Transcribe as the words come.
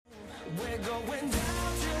We're going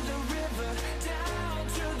down to the river, down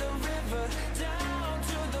to the river, down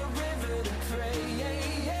to the river to pray.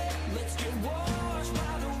 Yeah, yeah. Let's get washed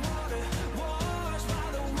by the water,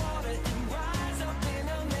 and rise up in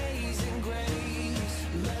amazing grace.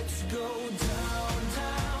 Let's go down,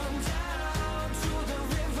 down, down to the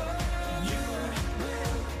river. You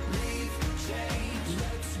will leave change.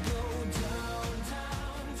 Let's go down,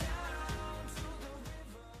 down, down to the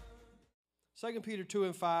river. 2 Peter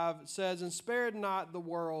 2:5 says, "And spared not the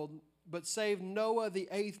world, but saved Noah the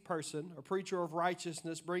eighth person, a preacher of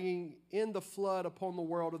righteousness, bringing in the flood upon the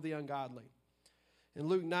world of the ungodly." And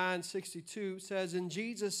Luke 9:62 says, "And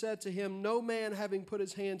Jesus said to him, No man having put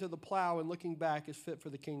his hand to the plow and looking back is fit for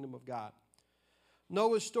the kingdom of God."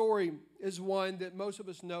 Noah's story is one that most of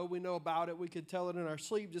us know. We know about it. We could tell it in our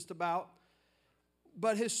sleep just about.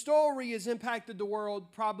 But his story has impacted the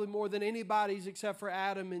world probably more than anybody's except for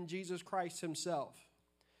Adam and Jesus Christ himself.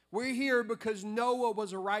 We're here because Noah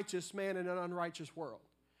was a righteous man in an unrighteous world.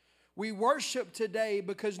 We worship today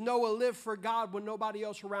because Noah lived for God when nobody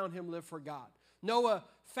else around him lived for God. Noah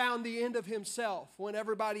found the end of himself when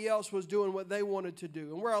everybody else was doing what they wanted to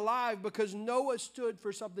do. And we're alive because Noah stood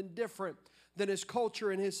for something different than his culture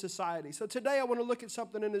and his society. So today I want to look at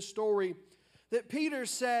something in his story that Peter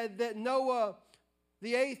said that Noah,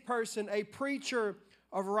 the eighth person, a preacher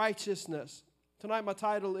of righteousness. Tonight my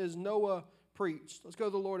title is Noah Preached. Let's go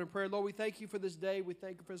to the Lord in prayer. Lord, we thank you for this day. We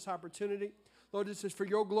thank you for this opportunity. Lord, this is for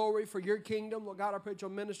your glory, for your kingdom. Lord God, I pray that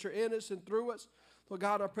you'll minister in us and through us. Lord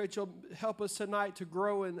God, I pray that you'll help us tonight to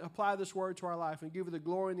grow and apply this word to our life and give you the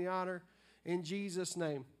glory and the honor in Jesus'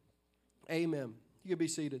 name. Amen. You can be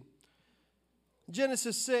seated.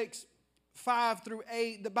 Genesis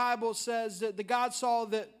 6:5-8, the Bible says that the God saw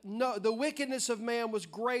that the wickedness of man was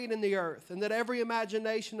great in the earth, and that every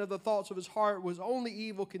imagination of the thoughts of his heart was only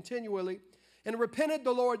evil continually, and repented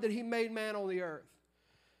the Lord that he made man on the earth.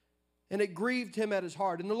 And it grieved him at his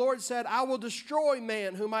heart. And the Lord said, I will destroy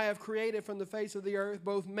man whom I have created from the face of the earth,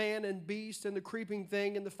 both man and beast, and the creeping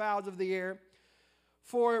thing, and the fowls of the air.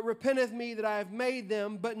 For it repenteth me that I have made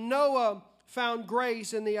them. But Noah found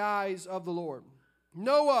grace in the eyes of the Lord.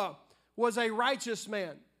 Noah was a righteous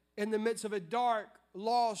man in the midst of a dark,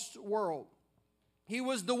 lost world. He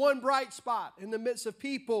was the one bright spot in the midst of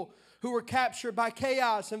people who were captured by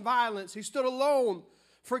chaos and violence. He stood alone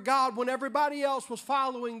for God when everybody else was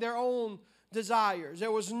following their own desires.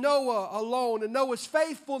 There was Noah alone, and Noah's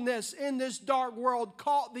faithfulness in this dark world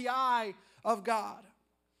caught the eye of God.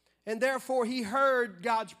 And therefore he heard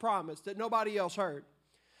God's promise that nobody else heard.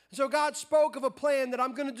 So God spoke of a plan that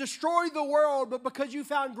I'm going to destroy the world, but because you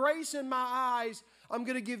found grace in my eyes, I'm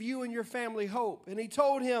going to give you and your family hope. And he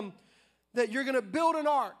told him that you're going to build an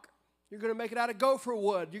ark. You're going to make it out of gopher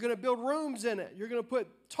wood. You're going to build rooms in it. You're going to put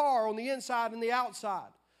tar on the inside and the outside.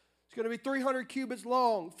 It's going to be 300 cubits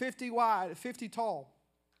long, 50 wide, 50 tall.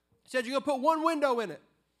 He said you're going to put one window in it.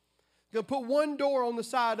 You're going to put one door on the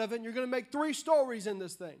side of it, and you're going to make 3 stories in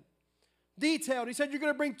this thing. Detailed. He said you're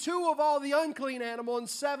going to bring 2 of all the unclean animals and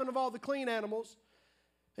 7 of all the clean animals.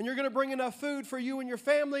 And you're going to bring enough food for you and your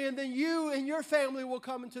family, and then you and your family will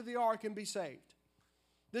come into the ark and be saved.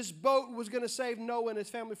 This boat was going to save Noah and his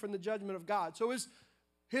family from the judgment of God. So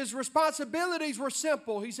his responsibilities were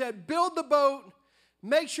simple. He said, build the boat,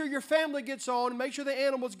 make sure your family gets on, make sure the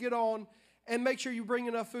animals get on, and make sure you bring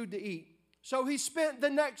enough food to eat. So he spent the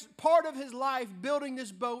next part of his life building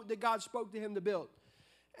this boat that God spoke to him to build.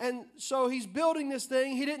 And so he's building this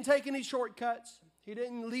thing. He didn't take any shortcuts. He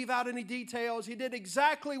didn't leave out any details. He did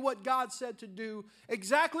exactly what God said to do,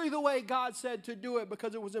 exactly the way God said to do it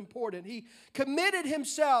because it was important. He committed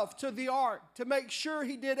himself to the ark to make sure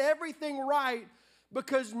he did everything right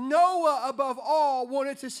because Noah, above all,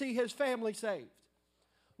 wanted to see his family saved.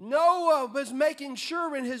 Noah was making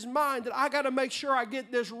sure in his mind that I got to make sure I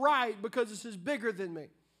get this right because this is bigger than me.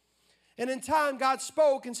 And in time, God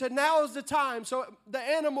spoke and said, now is the time. So the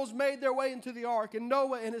animals made their way into the ark, and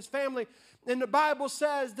Noah and his family. And the Bible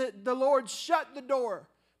says that the Lord shut the door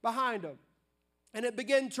behind them. And it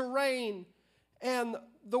began to rain, and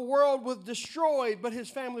the world was destroyed, but his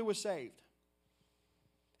family was saved.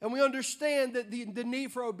 And we understand that the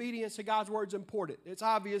need for obedience to God's word is important. It's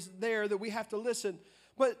obvious there that we have to listen.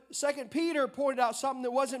 But 2 Peter pointed out something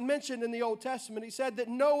that wasn't mentioned in the Old Testament. He said that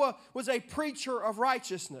Noah was a preacher of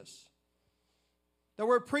righteousness. The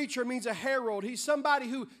word preacher means a herald. He's somebody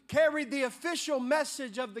who carried the official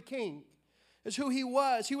message of the king. Is who he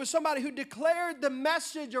was. He was somebody who declared the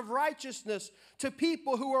message of righteousness to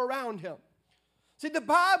people who were around him. See, the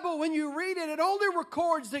Bible, when you read it, it only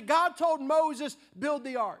records that God told Moses, build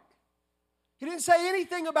the ark. He didn't say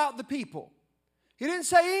anything about the people. He didn't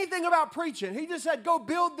say anything about preaching. He just said, go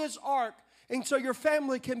build this ark and so your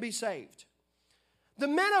family can be saved. The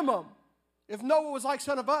minimum, if Noah was like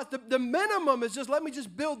some of us, the minimum is just let me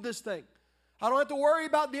just build this thing. I don't have to worry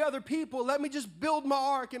about the other people. Let me just build my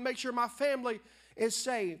ark and make sure my family is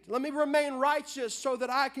saved. Let me remain righteous so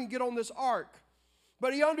that I can get on this ark.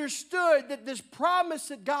 But he understood that this promise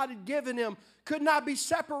that God had given him could not be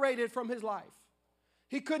separated from his life.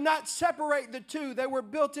 He could not separate the two. They were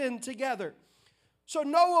built in together. So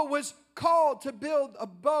Noah was called to build a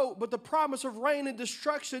boat, but the promise of rain and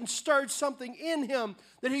destruction stirred something in him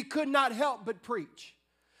that he could not help but preach.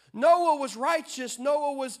 Noah was righteous.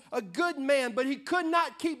 Noah was a good man, but he could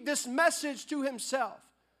not keep this message to himself.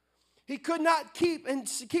 He could not keep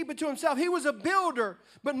it to himself. He was a builder,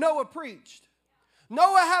 but Noah preached.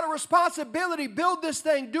 Noah had a responsibility, build this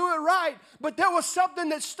thing, do it right. But there was something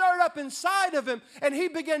that stirred up inside of him, and he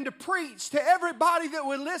began to preach to everybody that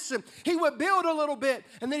would listen. He would build a little bit,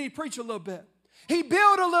 and then he'd preach a little bit. He'd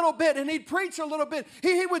build a little bit, and he'd preach a little bit.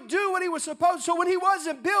 He would do what he was supposed to. So when he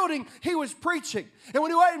wasn't building, he was preaching. And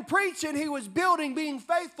when he wasn't preaching, he was building, being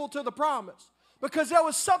faithful to the promise. Because there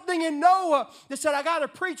was something in Noah that said, I got to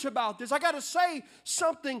preach about this. I got to say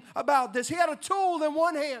something about this. He had a tool in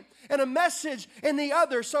one hand and a message in the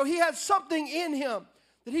other. So he had something in him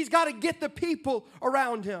that he's got to get the people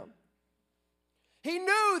around him. He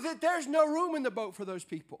knew that there's no room in the boat for those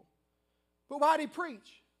people. But why did he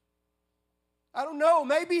preach? I don't know.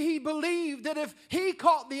 Maybe he believed that if he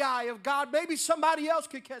caught the eye of God, maybe somebody else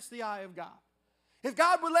could catch the eye of God. If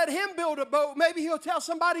God would let him build a boat, maybe he'll tell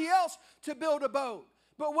somebody else to build a boat.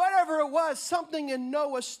 But whatever it was, something in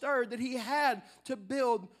Noah stirred that he had to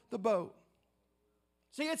build the boat.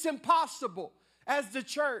 See, it's impossible as the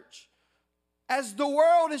church, as the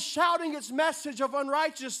world is shouting its message of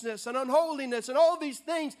unrighteousness and unholiness and all these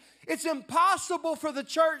things, it's impossible for the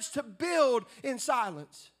church to build in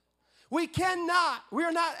silence. We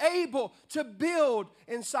are not able to build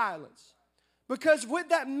in silence. Because with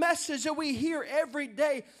that message that we hear every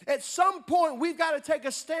day, at some point we've got to take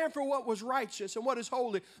a stand for what was righteous and what is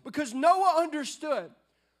holy. Because Noah understood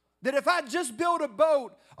that if I just build a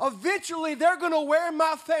boat, eventually they're going to wear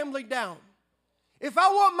my family down. If I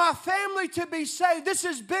want my family to be saved, this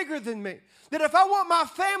is bigger than me. That if I want my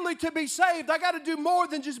family to be saved, I got to do more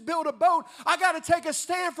than just build a boat. I got to take a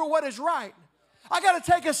stand for what is right. I got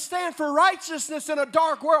to take a stand for righteousness in a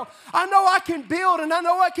dark world. I know I can build and I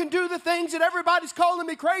know I can do the things that everybody's calling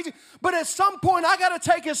me crazy. But at some point, I got to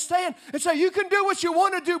take a stand and say, you can do what you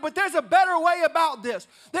want to do, but there's a better way about this.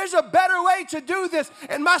 There's a better way to do this.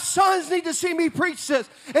 And my sons need to see me preach this.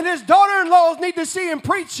 And his daughter-in-laws need to see him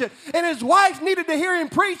preach it. And his wife needed to hear him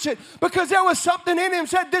preach it because there was something in him that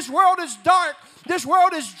said, this world is dark. This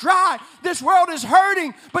world is dry. This world is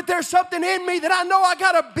hurting. But there's something in me that I know I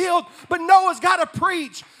got to build. But Noah's got to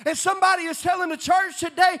preach. And somebody is telling the church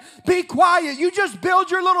today, be quiet. You just build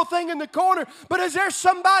your little thing in the corner. But is there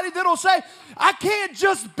somebody that'll say, I can't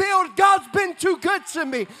just build. God's been too good to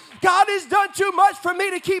me. God has done too much for me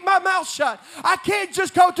to keep my mouth shut. I can't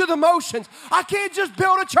just go through the motions. I can't just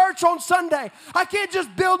build a church on Sunday. I can't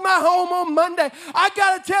just build my home on Monday. I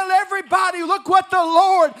got to tell everybody, look what the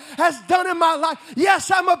Lord has done in my life. Yes,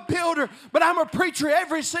 I'm a builder, but I'm a preacher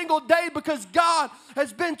every single day because God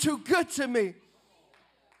has been too good to me.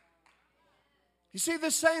 You see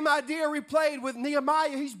the same idea replayed with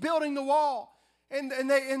Nehemiah. He's building the wall, and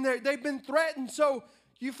they've been threatened. So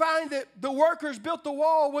you find that the workers built the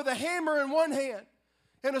wall with a hammer in one hand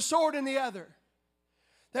and a sword in the other.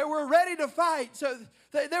 They were ready to fight. So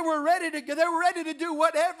they were ready to do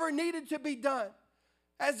whatever needed to be done.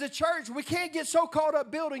 As the church, we can't get so caught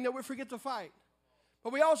up building that we forget to fight.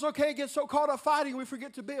 But we also can't get so caught up fighting we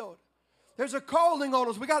forget to build. There's a calling on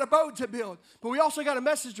us. We got a boat to build, but we also got a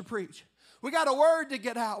message to preach. We got a word to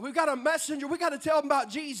get out. We've got a messenger. We got to tell them about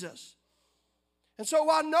Jesus. And so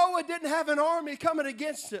while Noah didn't have an army coming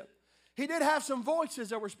against him, he did have some voices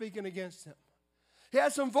that were speaking against him. He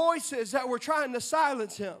had some voices that were trying to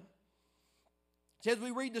silence him. As we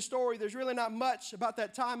read the story, there's really not much about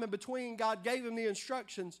that time in between. God gave him the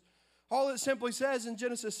instructions. All it simply says in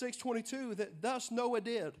Genesis 6:22 that thus Noah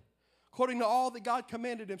did. According to all that God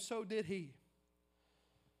commanded him, so did he.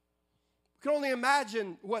 We can only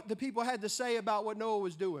imagine what the people had to say about what Noah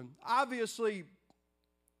was doing. Obviously,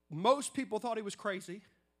 most people thought he was crazy.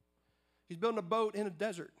 He's building a boat in a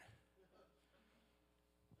desert.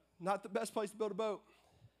 Not the best place to build a boat.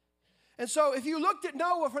 And so if you looked at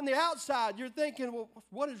Noah from the outside, you're thinking, well,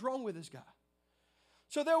 what is wrong with this guy?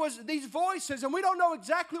 So there was these voices, and we don't know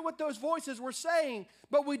exactly what those voices were saying,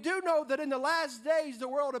 but we do know that in the last days, the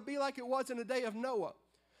world would be like it was in the day of Noah.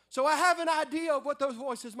 So I have an idea of what those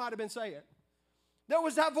voices might have been saying. There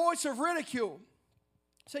was that voice of ridicule.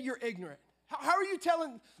 Say, you're ignorant. How are you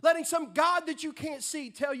letting some God that you can't see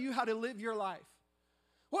tell you how to live your life?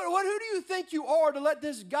 Who do you think you are to let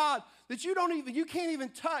this God that you can't even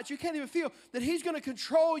touch, you can't even feel, that he's going to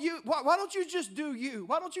control you? Why don't you just do you?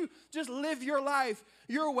 Why don't you just live your life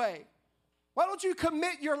your way? Why don't you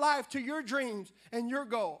commit your life to your dreams and your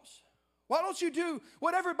goals? Why don't you do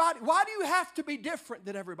what why do you have to be different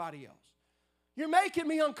than everybody else? You're making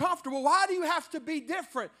me uncomfortable. Why do you have to be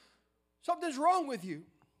different? Something's wrong with you.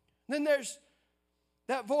 Then there's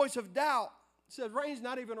that voice of doubt that says, rain's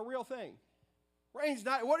not even a real thing. Rain's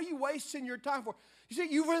not, what are you wasting your time for? You see,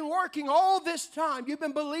 you've been working all this time. You've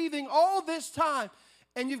been believing all this time,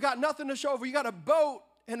 and you've got nothing to show for. You got a boat,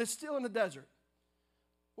 and it's still in the desert.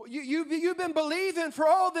 Well, you've been believing for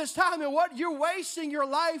all this time, and what you're wasting your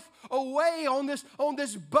life away on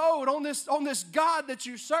this boat, on this God that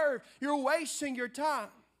you serve. You're wasting your time.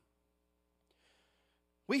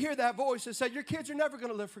 We hear that voice that said, your kids are never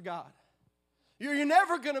going to live for God. You're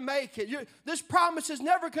never going to make it. This promise is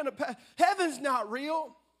never going to pass. Heaven's not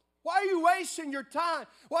real. Why are you wasting your time?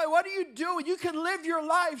 What are you doing? You can live your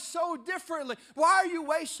life so differently. Why are you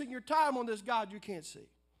wasting your time on this God you can't see?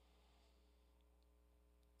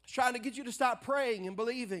 It's trying to get you to stop praying and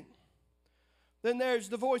believing. Then there's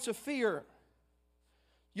the voice of fear.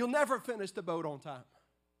 You'll never finish the boat on time.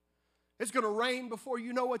 It's going to rain before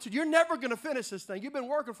you know what to do. You're never going to finish this thing. You've been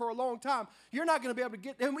working for a long time. You're not going to be able to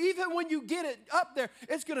get, and even when you get it up there,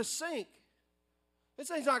 it's going to sink. This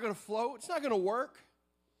thing's not going to float. It's not going to work.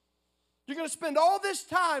 You're going to spend all this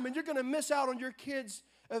time, and you're going to miss out on your kids'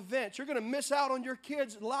 events. You're going to miss out on your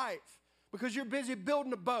kids' life because you're busy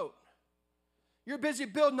building a boat. You're busy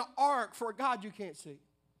building an ark for a God you can't see.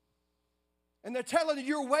 And they're telling you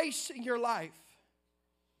you're wasting your life.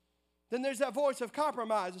 Then there's that voice of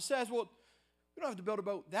compromise that says, well, we don't have to build a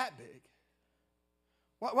boat that big.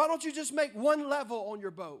 Why don't you just make one level on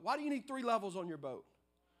your boat? Why do you need 3 levels on your boat?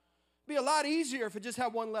 It'd be a lot easier if it just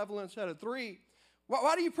had 1 level instead of 3.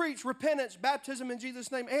 Why do you preach repentance, baptism in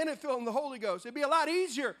Jesus' name, and filling the Holy Ghost? It'd be a lot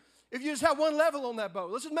easier if you just have 1 level on that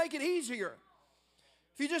boat. Let's just make it easier.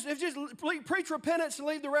 If you just preach repentance and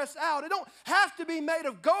leave the rest out, it don't have to be made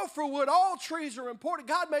of gopher wood. All trees are important.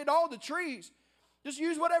 God made all the trees. Just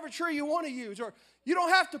use whatever tree you want to use. Or you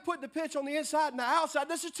don't have to put the pitch on the inside and the outside.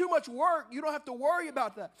 This is too much work. You don't have to worry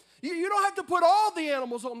about that. You don't have to put all the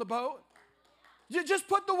animals on the boat. You just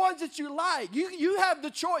put the ones that you like. You have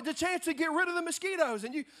the chance to get rid of the mosquitoes,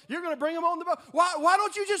 and you're going to bring them on the boat. Why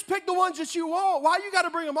don't you just pick the ones that you want? Why you got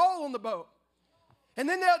to bring them all on the boat? And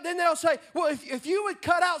then they'll say, well, if you would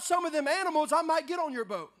cut out some of them animals, I might get on your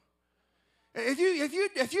boat.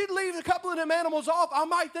 If you'd leave a couple of them animals off, I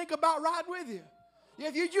might think about riding with you.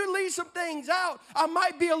 If you leave some things out, I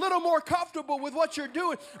might be a little more comfortable with what you're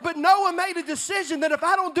doing. But Noah made a decision that if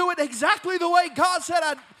I don't do it exactly the way God said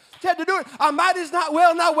I had to do it, I might as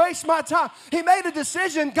well not waste my time. He made a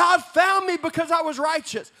decision. God found me because I was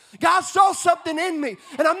righteous. God saw something in me,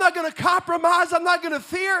 and I'm not going to compromise. I'm not going to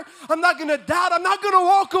fear. I'm not going to doubt. I'm not going to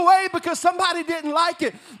walk away because somebody didn't like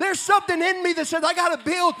it. There's something in me that says I got to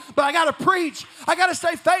build, but I got to preach. I got to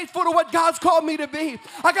stay faithful to what God's called me to be.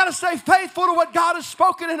 I got to stay faithful to what God has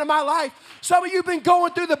spoken into my life. Some of you have been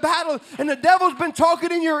going through the battle, and the devil's been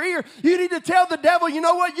talking in your ear. You need to tell the devil, you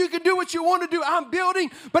know what? You can do what you want to do. I'm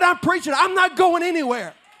building, but I'm preaching. I'm not going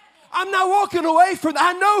anywhere. I'm not walking away from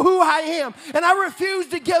that. I know who I am, and I refuse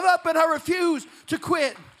to give up, and I refuse to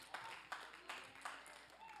quit.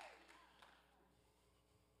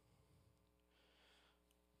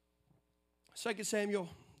 Second Samuel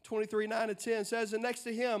 23:9-10 says, and next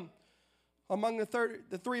to him, among the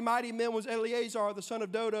 3 mighty men was Eleazar, the son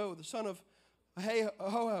of Dodo, the son of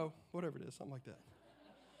Ahoho, whatever it is, something like that.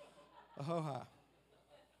 Ahoha.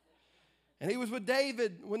 And he was with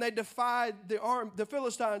David when they defied the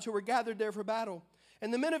Philistines who were gathered there for battle.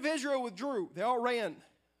 And the men of Israel withdrew. They all ran.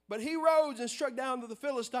 But he rose and struck down to the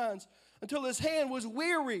Philistines until his hand was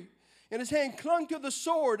weary, and his hand clung to the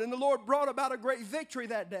sword. And the Lord brought about a great victory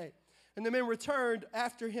that day. And the men returned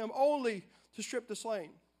after him only to strip the slain.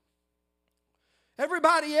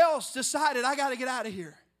 Everybody else decided, I got to get out of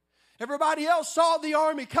here. Everybody else saw the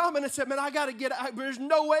army coming and said, man, I got to get out. There's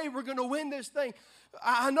no way we're going to win this thing.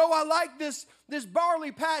 I know I like this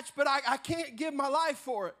barley patch, but I can't give my life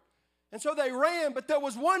for it. And so they ran, but there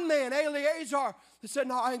was one man, Eleazar, that said,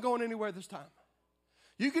 no, I ain't going anywhere this time.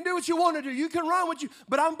 You can do what you want to do. You can run what you,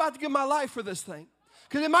 but I'm about to give my life for this thing.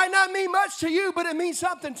 Because it might not mean much to you, but it means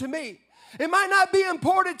something to me. It might not be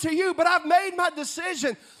important to you, but I've made my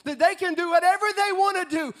decision that they can do whatever they want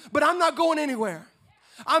to do, but I'm not going anywhere.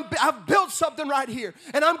 I've built something right here,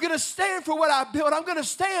 and I'm going to stand for what I built. I'm going to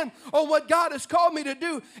stand on what God has called me to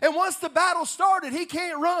do. And once the battle started, he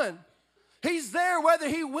can't run. He's there whether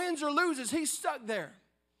he wins or loses. He's stuck there.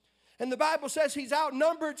 And the Bible says he's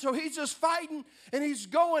outnumbered, so he's just fighting, and he's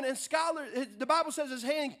going. And the Bible says his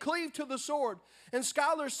hand cleaved to the sword. And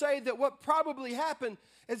scholars say that what probably happened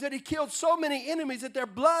is that he killed so many enemies that their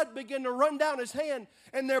blood began to run down his hand,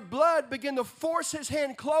 and their blood began to force his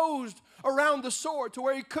hand closed around the sword to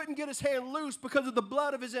where he couldn't get his hand loose because of the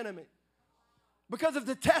blood of his enemy, because of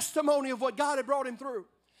the testimony of what God had brought him through.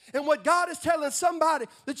 And what God is telling somebody,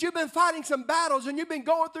 that you've been fighting some battles and you've been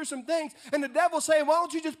going through some things, and the devil's saying, why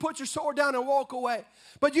don't you just put your sword down and walk away?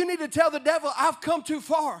 But you need to tell the devil, I've come too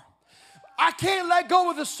far. I can't let go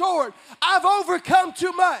of the sword. I've overcome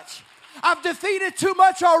too much. I've defeated too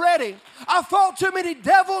much already. I fought too many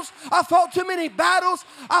devils. I fought too many battles.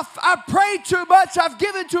 I prayed too much. I've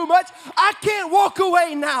given too much. I can't walk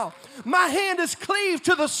away now. My hand is cleaved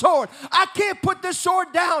to the sword. I can't put this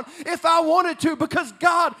sword down if I wanted to, because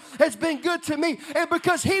God has been good to me. And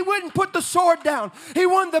because he wouldn't put the sword down, he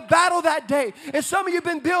won the battle that day. And some of you have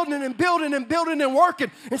been building and building and building and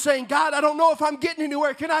working and saying, God, I don't know if I'm getting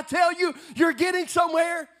anywhere. Can I tell you, you're getting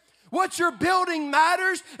somewhere? What you're building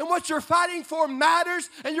matters, and what you're fighting for matters,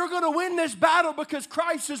 and you're going to win this battle because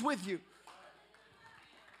Christ is with you.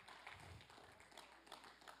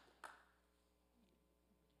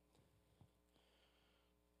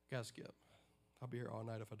 Gotta skip. I'll be here all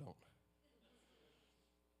night if I don't.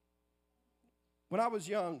 When I was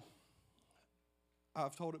young,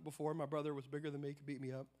 I've told it before, my brother was bigger than me, could beat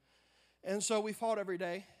me up. And so we fought every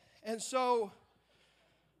day. And so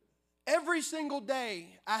every single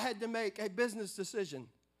day, I had to make a business decision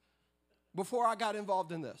before I got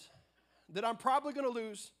involved in this, that I'm probably going to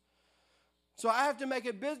lose. So I have to make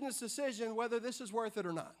a business decision whether this is worth it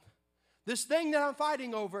or not. This thing that I'm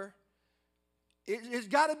fighting over, it's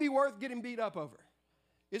got to be worth getting beat up over.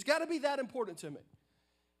 It's got to be that important to me.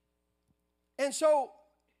 And so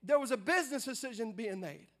there was a business decision being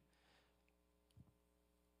made.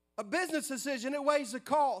 A business decision, it weighs the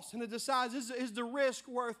cost and it decides, is the risk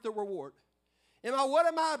worth the reward? What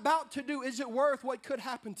am I about to do? Is it worth what could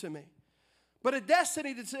happen to me? But a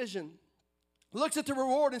destiny decision looks at the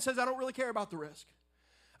reward and says, I don't really care about the risk.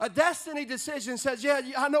 A destiny decision says, yeah,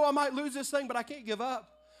 I know I might lose this thing, but I can't give up.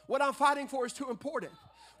 What I'm fighting for is too important.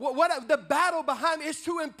 The battle behind me is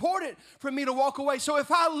too important for me to walk away. So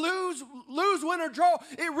if I lose, win, or draw,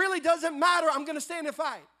 it really doesn't matter. I'm going to stand and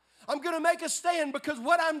fight. I'm going to make a stand because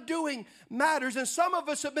what I'm doing matters. And some of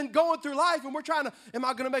us have been going through life and we're trying to, am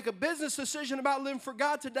I going to make a business decision about living for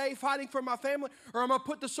God today, fighting for my family, or am I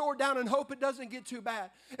put the sword down and hope it doesn't get too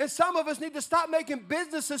bad? And some of us need to stop making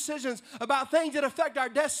business decisions about things that affect our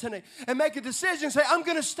destiny and make a decision, say, I'm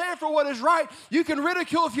going to stand for what is right. You can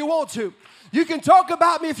ridicule if you want to. You can talk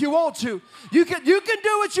about me if you want to. You can do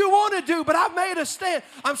what you want to do, but I've made a stand.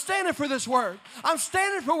 I'm standing for this word. I'm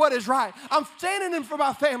standing for what is right. I'm standing in for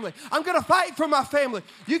my family. I'm going to fight for my family.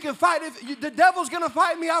 You can fight. The devil's going to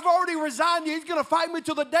fight me. I've already resigned you. He's going to fight me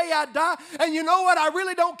till the day I die. And you know what? I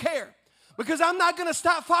really don't care. Because I'm not going to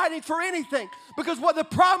stop fighting for anything. Because what the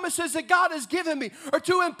promises that God has given me are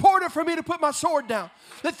too important for me to put my sword down.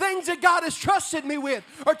 The things that God has trusted me with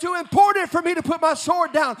are too important for me to put my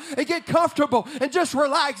sword down and get comfortable and just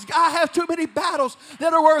relax. I have too many battles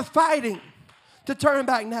that are worth fighting to turn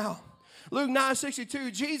back now. Luke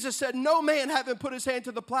 9:62, Jesus said, no man having put his hand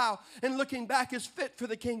to the plow and looking back is fit for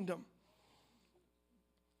the kingdom.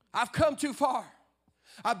 I've come too far.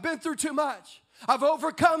 I've been through too much. I've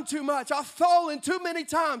overcome too much. I've fallen too many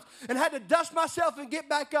times and had to dust myself and get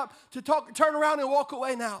back up to turn around and walk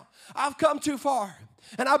away now. I've come too far.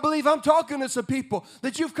 And I believe I'm talking to some people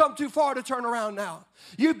that you've come too far to turn around now.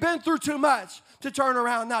 You've been through too much to turn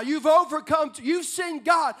around now. You've you've seen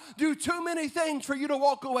God do too many things for you to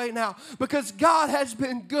walk away now, because God has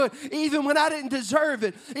been good. Even when I didn't deserve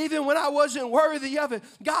it, even when I wasn't worthy of it,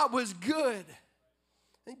 God was good.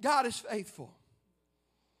 And God is faithful.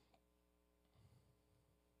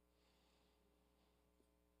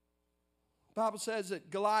 The Bible says that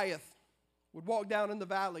Goliath would walk down in the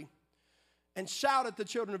valley and shout at the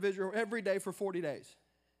children of Israel every day for 40 days.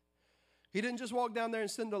 He didn't just walk down there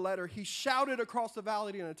and send a letter. He shouted across the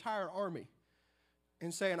valley to an entire army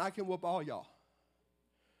and saying, I can whoop all y'all.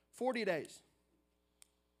 40 days.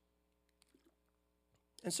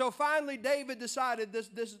 And so finally David decided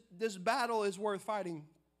this battle is worth fighting.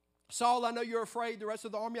 Saul, I know you're afraid. The rest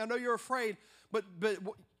of the army, I know you're afraid. But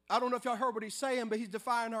I don't know if y'all heard what he's saying, but he's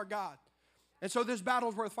defying our God. And so this battle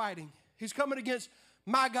is worth fighting. He's coming against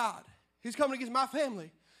my God. He's coming against my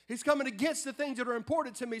family. He's coming against the things that are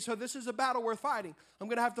important to me, so this is a battle worth fighting. I'm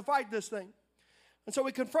going to have to fight this thing. And so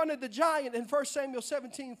he confronted the giant in 1 Samuel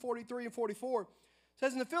 17, 43 and 44. It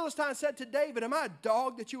says, and the Philistine said to David, am I a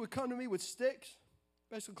dog that you would come to me with sticks?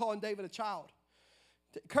 Basically calling David a child.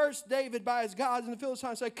 Cursed David by his gods, and the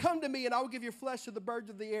Philistine said, come to me, and I will give your flesh to the birds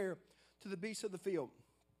of the air, to the beasts of the field.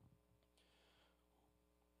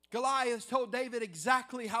 Goliath told David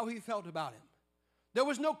exactly how he felt about him. There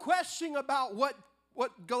was no question about what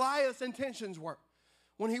Goliath's intentions were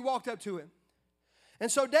when he walked up to him. And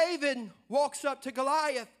so David walks up to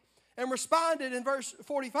Goliath and responded in verse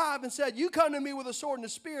 45 and said, you come to me with a sword and a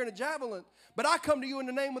spear and a javelin, but I come to you in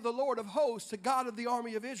the name of the Lord of hosts, the God of the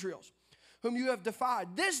army of Israel, whom you have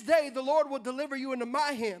defied. This day the Lord will deliver you into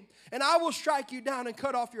my hand, and I will strike you down and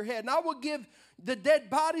cut off your head. And I will give the dead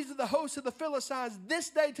bodies of the hosts of the Philistines this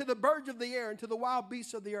day to the birds of the air and to the wild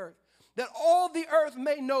beasts of the earth, that all the earth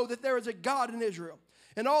may know that there is a God in Israel.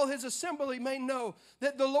 And all his assembly may know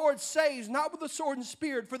that the Lord saves, not with a sword and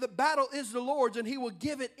spear, for the battle is the Lord's, and he will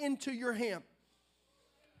give it into your hand.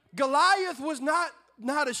 Goliath was not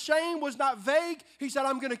ashamed, was not vague. He said,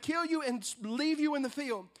 I'm going to kill you and leave you in the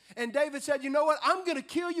field. And David said, you know what? I'm going to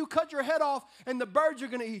kill you, cut your head off, and the birds are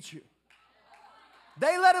going to eat you.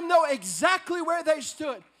 They let him know exactly where they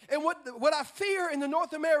stood. And what I fear in the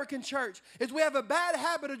North American church is we have a bad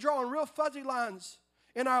habit of drawing real fuzzy lines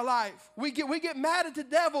in our life. We get mad at the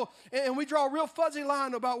devil and we draw a real fuzzy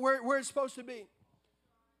line about where it's supposed to be.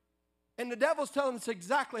 And the devil's telling us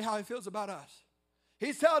exactly how he feels about us.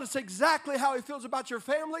 He's telling us exactly how he feels about your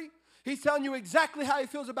family. He's telling you exactly how he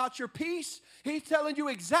feels about your peace. He's telling you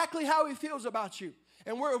exactly how he feels about you.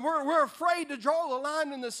 And we're afraid to draw a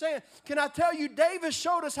line in the sand. Can I tell you, David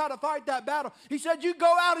showed us how to fight that battle. He said, you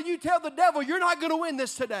go out and you tell the devil, you're not going to win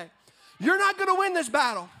this today. You're not going to win this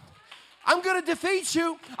battle. I'm going to defeat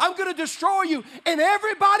you. I'm going to destroy you. And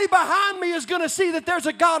everybody behind me is going to see that there's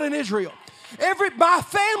a God in Israel. My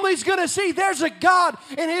family's going to see there's a God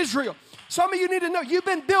in Israel. Some of you need to know you've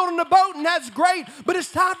been building a boat and that's great, but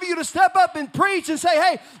it's time for you to step up and preach and say,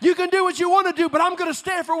 hey, you can do what you want to do, but I'm going to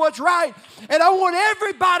stand for what's right. And I want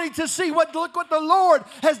everybody to see look what the Lord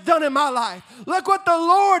has done in my life. Look what the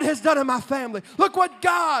Lord has done in my family. Look what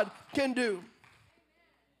God can do.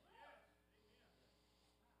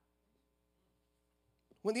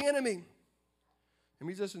 When the enemy, and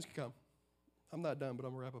musicians can come. I'm not done, but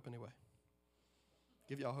I'm going to wrap up anyway.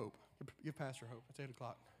 Give y'all hope. Give Pastor hope. It's 8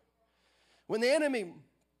 o'clock. When the enemy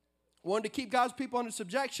wanted to keep God's people under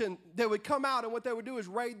subjection, they would come out and what they would do is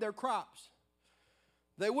raid their crops.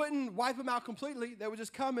 They wouldn't wipe them out completely. They would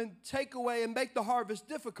just come and take away and make the harvest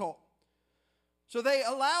difficult. So they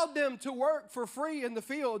allowed them to work for free in the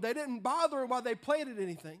field. They didn't bother them while they planted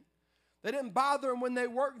anything. They didn't bother them when they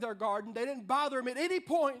worked their garden. They didn't bother them at any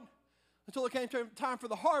point until it came time for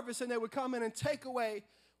the harvest, and they would come in and take away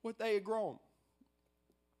what they had grown.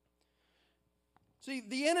 See,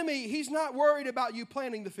 the enemy, he's not worried about you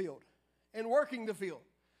planting the field and working the field.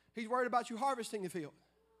 He's worried about you harvesting the field.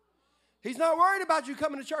 He's not worried about you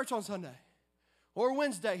coming to church on Sunday or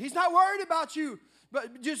Wednesday. He's not worried about you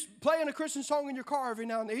but just playing a Christian song in your car every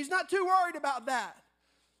now and then. He's not too worried about that.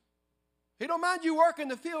 He don't mind you working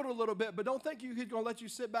the field a little bit, but don't think he's going to let you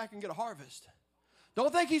sit back and get a harvest.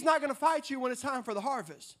 Don't think he's not going to fight you when it's time for the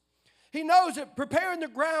harvest. He knows that preparing the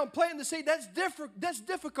ground, planting the seed, that's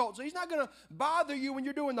difficult. So he's not going to bother you when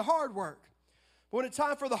you're doing the hard work. But when it's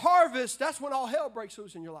time for the harvest, that's when all hell breaks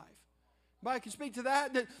loose in your life. Anybody can speak to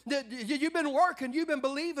that? That you've been working, you've been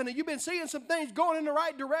believing, and you've been seeing some things going in the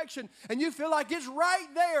right direction, and you feel like it's right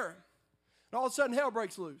there. And all of a sudden, hell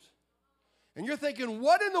breaks loose. And you're thinking,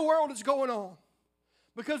 what in the world is going on?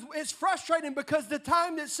 Because it's frustrating because the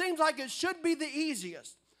time that seems like it should be the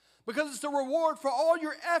easiest, because it's the reward for all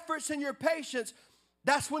your efforts and your patience,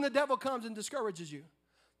 that's when the devil comes and discourages you.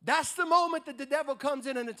 That's the moment that the devil comes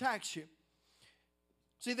in and attacks you.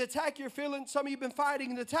 See, the attack you're feeling, some of you have been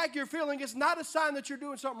fighting, the attack you're feeling is not a sign that you're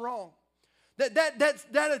doing something wrong.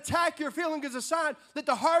 That attack you're feeling is a sign that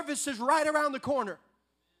the harvest is right around the corner.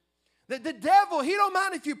 The devil, he don't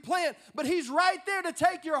mind if you plant, but he's right there to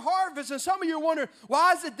take your harvest. And some of you are wondering,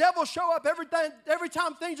 why does the devil show up every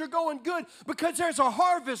time things are going good? Because there's a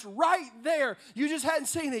harvest right there. You just hadn't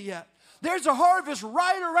seen it yet. There's a harvest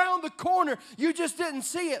right around the corner. You just didn't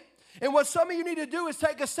see it. And what some of you need to do is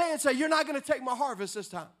take a stand and say, you're not going to take my harvest this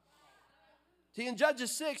time. See, in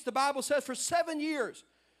Judges 6, the Bible says for 7 years,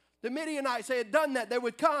 the Midianites, they had done that. They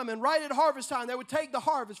would come and right at harvest time, they would take the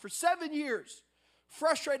harvest for 7 years.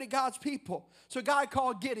 Frustrated God's people. So God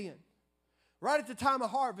called Gideon right at the time of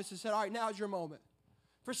harvest and said, all right, now's your moment.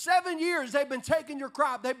 For 7 years, they've been taking your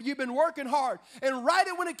crop. You've been working hard. And right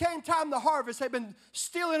when it came time to harvest, they've been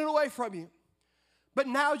stealing it away from you. But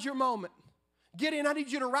now's your moment. Gideon, I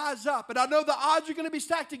need you to rise up. And I know the odds are going to be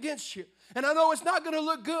stacked against you. And I know it's not going to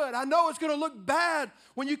look good. I know it's going to look bad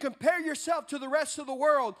when you compare yourself to the rest of the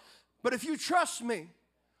world. But if you trust me,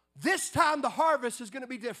 this time the harvest is going to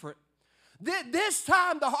be different. This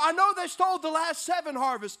time, I know they stole the last 7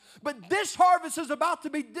 harvests, but this harvest is about to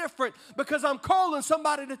be different because I'm calling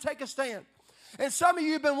somebody to take a stand. And some of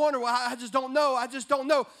you have been wondering, well, I just don't know. I just don't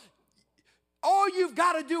know. All you've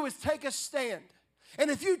got to do is take a stand. And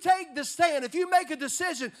if you take the stand, if you make a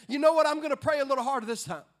decision, you know what? I'm going to pray a little harder this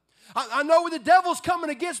time. I know when the devil's coming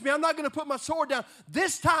against me, I'm not going to put my sword down.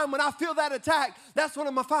 This time when I feel that attack, that's when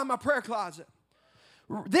I'm going to find my prayer closet.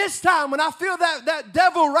 This time when I feel that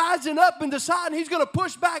devil rising up and deciding he's going to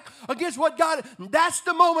push back against what God, that's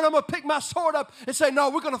the moment I'm going to pick my sword up and say, no,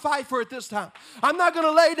 we're going to fight for it this time. I'm not going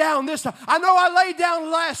to lay down this time. I know I laid down the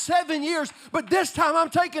last 7 years, but this time I'm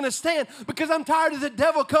taking a stand because I'm tired of the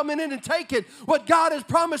devil coming in and taking what God has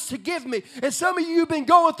promised to give me. And some of you have been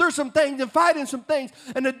going through some things and fighting some things,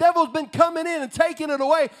 and the devil's been coming in and taking it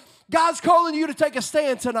away. God's calling you to take a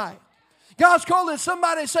stand tonight. God's calling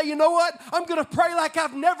somebody to say, you know what? I'm going to pray like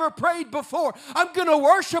I've never prayed before. I'm going to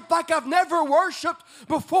worship like I've never worshiped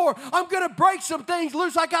before. I'm going to break some things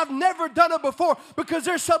loose like I've never done it before because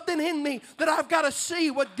there's something in me that I've got to see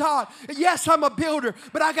what God. Yes, I'm a builder,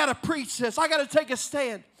 but I got to preach this. I got to take a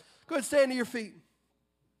stand. Go ahead and stand to your feet.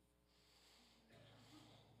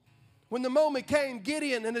 When the moment came,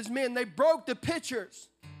 Gideon and his men, they broke the pitchers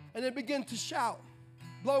and they began to shout,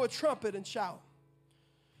 blow a trumpet and shout.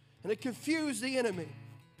 And it confused the enemy.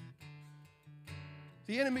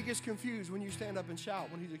 The enemy gets confused when you stand up and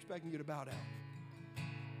shout when he's expecting you to bow down.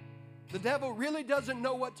 The devil really doesn't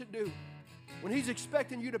know what to do when he's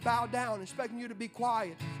expecting you to bow down, expecting you to be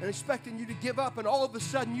quiet, and expecting you to give up, and all of a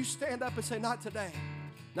sudden you stand up and say, not today,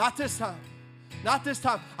 not this time. Not this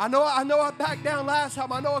time. I know I backed down last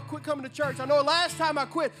time. I know I quit coming to church. I know last time I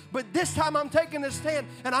quit, but this time I'm taking a stand,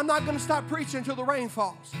 and I'm not going to stop preaching until the rain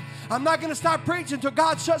falls. I'm not going to stop preaching until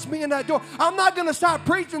God shuts me in that door. I'm not going to stop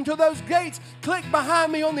preaching until those gates click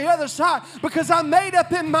behind me on the other side, because I made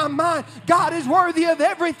up in my mind God is worthy of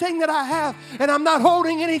everything that I have, and I'm not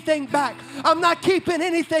holding anything back. I'm not keeping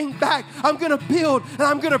anything back. I'm going to build, and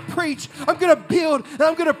I'm going to preach. I'm going to build, and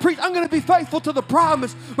I'm going to preach. I'm going to be faithful to the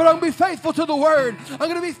promise, but I'm going to be faithful to the word. I'm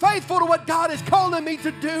going to be faithful to what God is calling me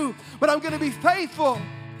to do, but I'm going to be faithful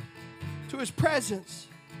to His presence.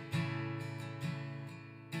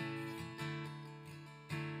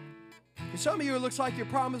 And some of you, it looks like your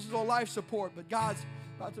promise is on life support, but God's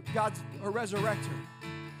a resurrector.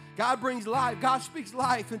 God brings life. God speaks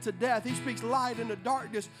life into death. He speaks light into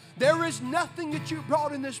darkness. There is nothing that you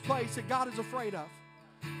brought in this place that God is afraid of.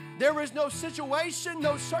 There is no situation,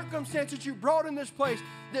 no circumstance that you brought in this place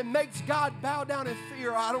that makes God bow down in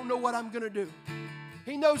fear. I don't know what I'm going to do.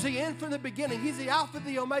 He knows the end from the beginning. He's the Alpha,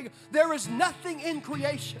 the Omega. There is nothing in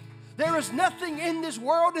creation. There is nothing in this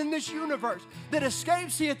world, in this universe, that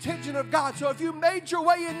escapes the attention of God. So if you made your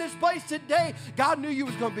way in this place today, God knew you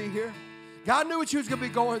was going to be here. God knew what you was going to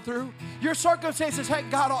be going through. Your circumstances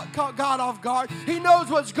had caught God off guard. He knows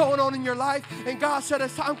what's going on in your life. And God said,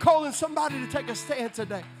 I'm calling somebody to take a stand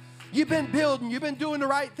today. You've been building. You've been doing the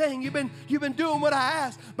right thing. You've been doing what I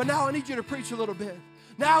asked. But now I need you to preach a little bit.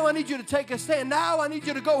 Now I need you to take a stand. Now I need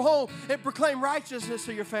you to go home and proclaim righteousness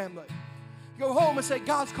to your family. Go home and say,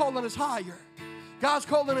 God's calling us higher. God's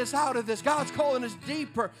calling us out of this. God's calling us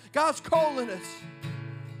deeper. God's calling us.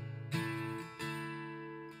 I'm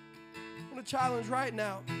going to challenge right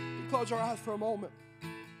now. We close our eyes for a moment.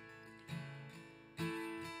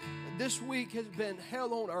 This week has been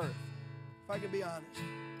hell on earth, if I can be honest.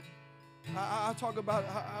 I talk about,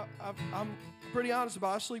 I'm pretty honest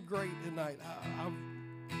about it. I sleep great at night.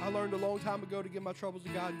 I learned a long time ago to give my troubles to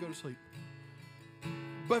God and go to sleep.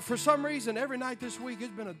 But for some reason, every night this week,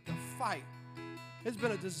 it's been a fight. It's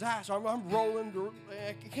been a disaster. I'm rolling.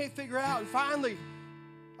 I can't figure it out. And finally,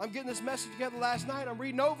 I'm getting this message together last night. I'm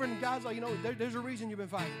reading over, and God's like, there's a reason you've been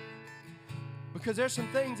fighting. Because there's some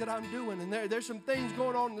things that I'm doing, and there's some things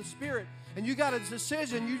going on in the spirit. And you got a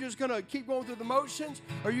decision. You're just going to keep going through the motions,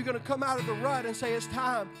 or you're going to come out of the rut and say, it's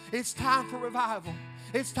time. It's time for revival.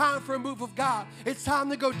 It's time for a move of God. It's time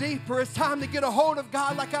to go deeper. It's time to get a hold of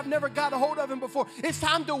God like I've never got a hold of Him before. It's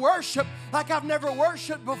time to worship like I've never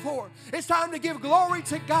worshiped before. It's time to give glory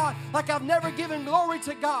to God like I've never given glory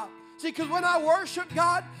to God. See, because when I worship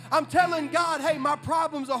God, I'm telling God, hey, my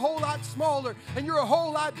problem's a whole lot smaller, and you're a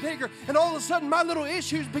whole lot bigger. And all of a sudden, my little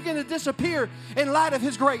issues begin to disappear in light of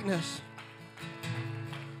His greatness.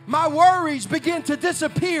 My worries begin to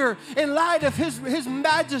disappear in light of His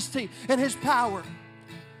majesty and His power.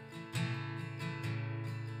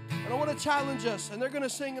 And I want to challenge us, and they're going to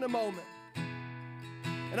sing in a moment.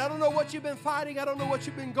 And I don't know what you've been fighting. I don't know what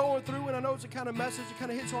you've been going through. And I know it's a kind of message that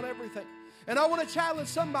kind of hits on everything. And I want to challenge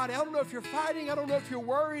somebody. I don't know if you're fighting. I don't know if you're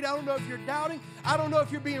worried. I don't know if you're doubting. I don't know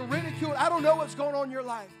if you're being ridiculed. I don't know what's going on in your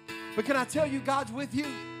life. But can I tell you God's with you?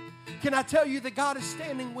 Can I tell you that God is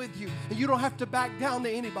standing with you? And you don't have to back down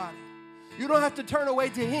to anybody. You don't have to turn away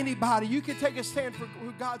to anybody. You can take a stand for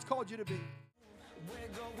who God's called you to be.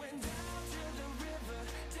 We're going down.